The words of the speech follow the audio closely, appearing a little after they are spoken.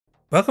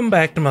Welcome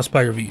back to Must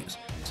Play Reviews.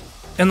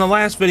 In the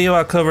last video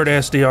I covered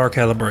HDR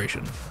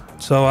calibration,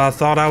 so I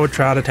thought I would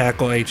try to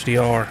tackle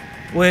HDR,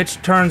 which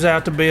turns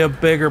out to be a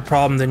bigger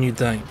problem than you'd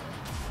think.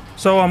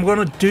 So I'm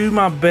going to do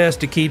my best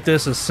to keep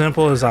this as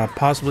simple as I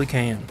possibly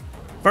can.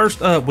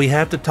 First up, we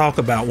have to talk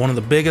about one of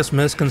the biggest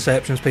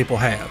misconceptions people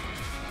have,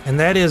 and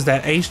that is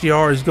that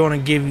HDR is going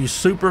to give you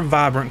super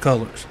vibrant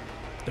colors.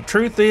 The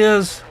truth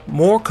is,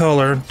 more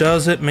color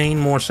doesn't mean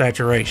more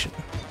saturation.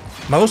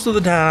 Most of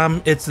the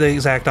time, it's the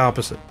exact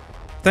opposite.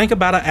 Think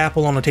about an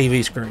apple on a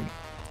TV screen.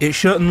 It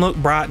shouldn't look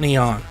bright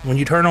neon. When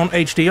you turn on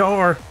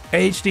HDR,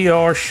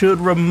 HDR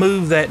should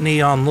remove that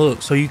neon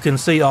look so you can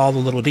see all the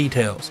little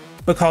details,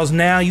 because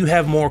now you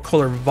have more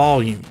color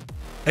volume.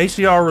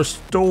 HDR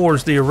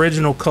restores the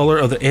original color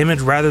of the image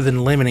rather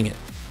than limiting it,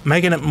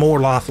 making it more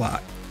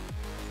lifelike.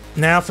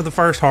 Now for the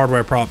first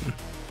hardware problem.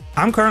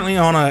 I'm currently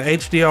on a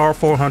HDR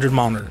 400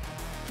 monitor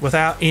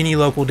without any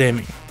local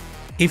dimming.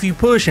 If you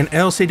push an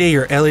LCD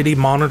or LED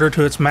monitor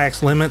to its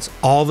max limits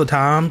all the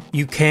time,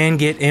 you can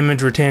get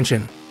image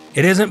retention.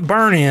 It isn't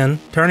burn-in.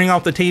 Turning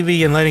off the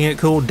TV and letting it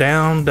cool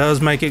down does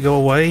make it go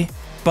away,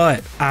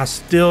 but I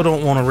still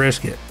don't want to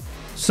risk it.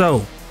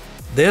 So,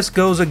 this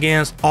goes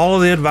against all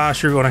of the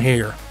advice you're going to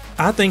hear.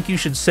 I think you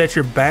should set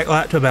your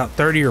backlight to about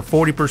 30 or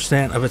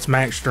 40% of its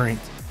max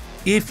strength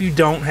if you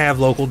don't have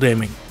local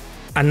dimming.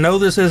 I know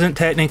this isn't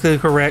technically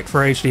correct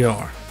for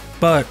HDR,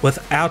 but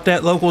without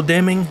that local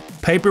dimming,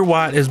 paper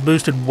white is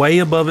boosted way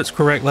above its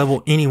correct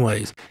level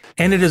anyways,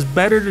 and it is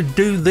better to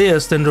do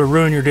this than to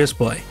ruin your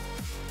display.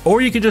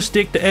 Or you could just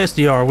stick to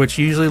SDR, which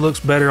usually looks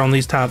better on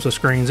these types of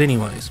screens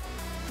anyways.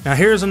 Now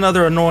here's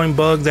another annoying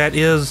bug that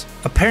is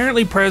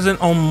apparently present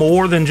on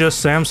more than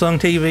just Samsung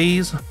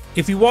TVs.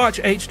 If you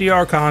watch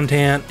HDR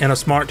content in a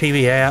smart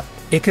TV app,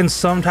 it can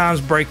sometimes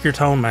break your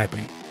tone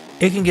mapping.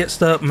 It can get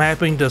stuck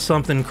mapping to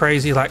something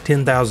crazy like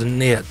 10,000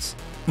 nits.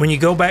 When you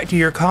go back to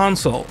your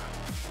console,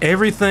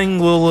 everything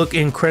will look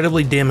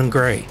incredibly dim and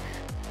gray.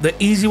 The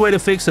easy way to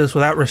fix this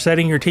without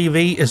resetting your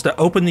TV is to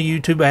open the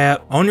YouTube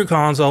app on your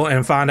console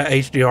and find a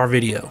HDR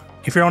video.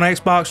 If you're on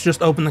Xbox,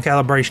 just open the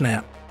calibration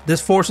app. This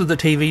forces the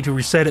TV to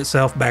reset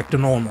itself back to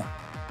normal.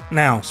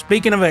 Now,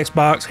 speaking of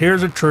Xbox,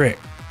 here's a trick.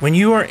 When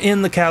you are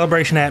in the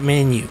calibration app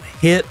menu,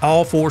 hit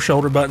all 4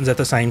 shoulder buttons at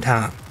the same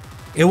time.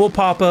 It will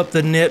pop up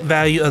the nit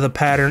value of the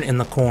pattern in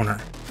the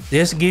corner.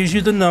 This gives you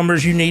the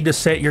numbers you need to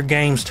set your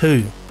games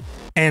to.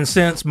 And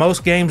since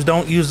most games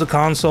don't use the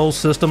console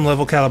system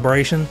level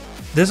calibration,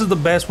 this is the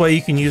best way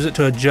you can use it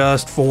to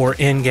adjust for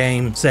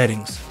in-game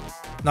settings.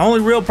 The only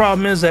real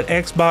problem is that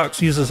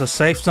Xbox uses a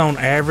safe zone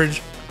average,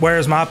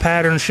 whereas my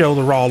patterns show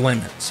the raw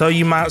limit, so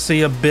you might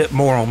see a bit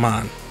more on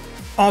mine.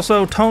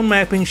 Also, tone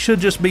mapping should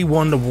just be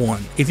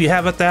 1:1. If you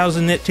have a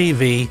 1000 nit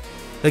TV,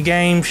 the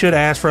game should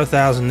ask for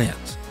 1000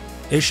 nits.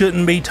 It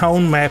shouldn't be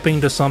tone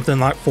mapping to something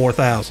like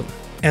 4000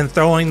 and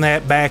throwing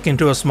that back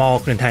into a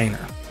small container.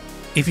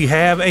 If you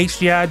have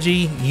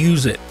HGiG,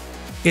 use it.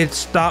 It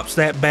stops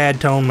that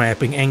bad tone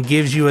mapping and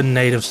gives you a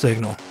native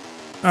signal.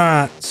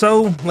 Alright,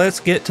 so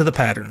let's get to the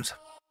patterns.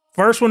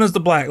 First one is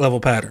the black level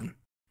pattern.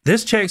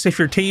 This checks if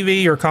your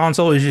TV or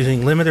console is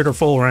using limited or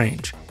full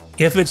range.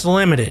 If it's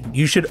limited,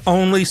 you should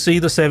only see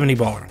the 70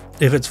 bar.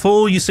 If it's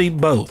full, you see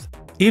both.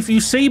 If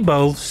you see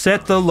both,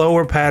 set the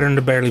lower pattern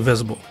to barely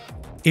visible.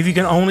 If you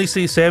can only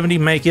see 70,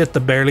 make it the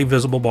barely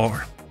visible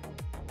bar.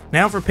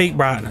 Now for peak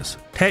brightness.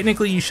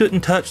 Technically, you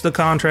shouldn't touch the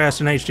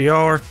contrast in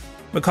HDR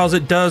because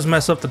it does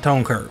mess up the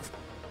tone curve.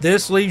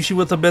 This leaves you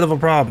with a bit of a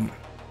problem.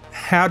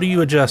 How do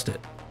you adjust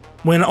it?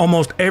 When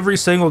almost every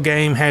single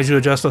game has you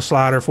adjust a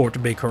slider for it to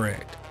be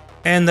correct.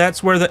 And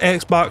that's where the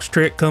Xbox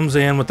trick comes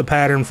in with the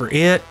pattern for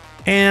it,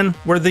 and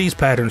where these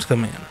patterns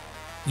come in.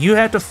 You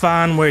have to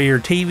find where your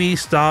TV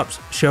stops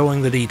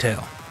showing the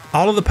detail.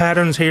 All of the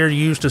patterns here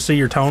used to see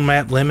your tone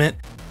map limit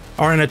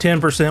are in a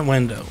 10%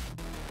 window.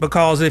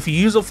 Because if you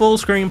use a full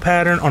screen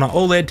pattern on an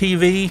OLED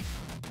TV,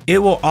 it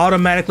will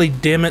automatically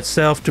dim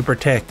itself to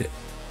protect it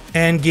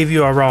and give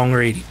you a wrong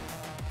reading.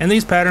 And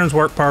these patterns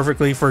work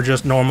perfectly for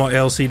just normal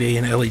LCD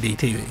and LED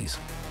TVs.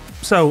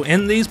 So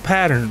in these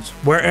patterns,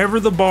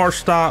 wherever the bar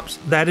stops,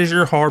 that is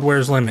your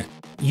hardware's limit.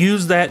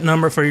 Use that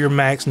number for your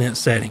max nit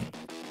setting.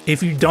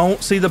 If you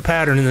don't see the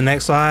pattern in the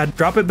next slide,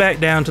 drop it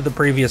back down to the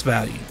previous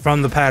value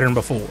from the pattern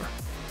before.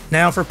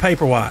 Now for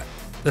paper white.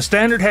 The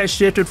standard has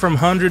shifted from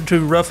 100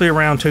 to roughly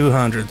around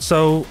 200,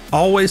 so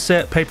always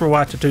set paper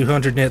white to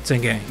 200 nits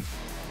in game.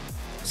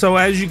 So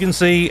as you can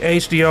see,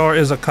 HDR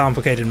is a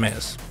complicated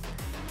mess.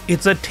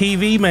 It's a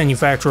TV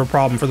manufacturer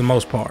problem for the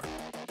most part.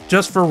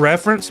 Just for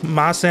reference,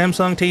 my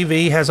Samsung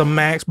TV has a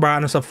max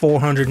brightness of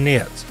 400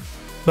 nits,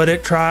 but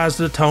it tries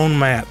to tone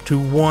map to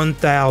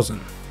 1000.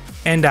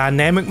 And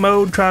dynamic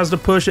mode tries to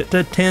push it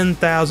to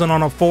 10,000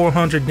 on a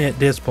 400 nit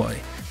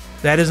display.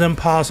 That is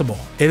impossible.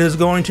 It is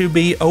going to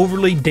be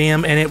overly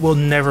dim and it will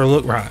never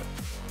look right.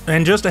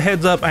 And just a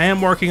heads up, I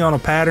am working on a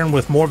pattern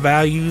with more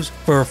values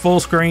for a full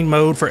screen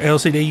mode for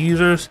LCD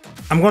users.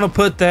 I'm going to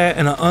put that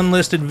in an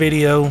unlisted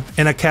video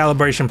in a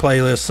calibration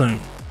playlist soon.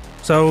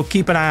 So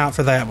keep an eye out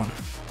for that one.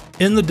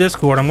 In the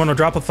Discord, I'm going to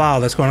drop a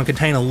file that's going to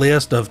contain a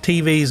list of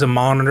TVs and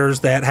monitors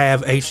that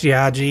have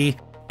HDIG,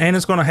 and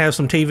it's going to have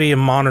some TV and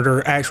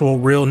monitor actual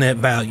real net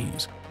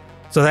values.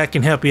 So that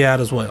can help you out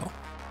as well.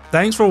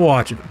 Thanks for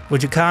watching.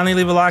 Would you kindly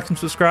leave a like and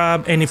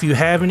subscribe? And if you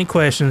have any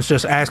questions,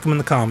 just ask them in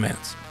the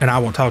comments, and I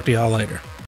will talk to y'all later.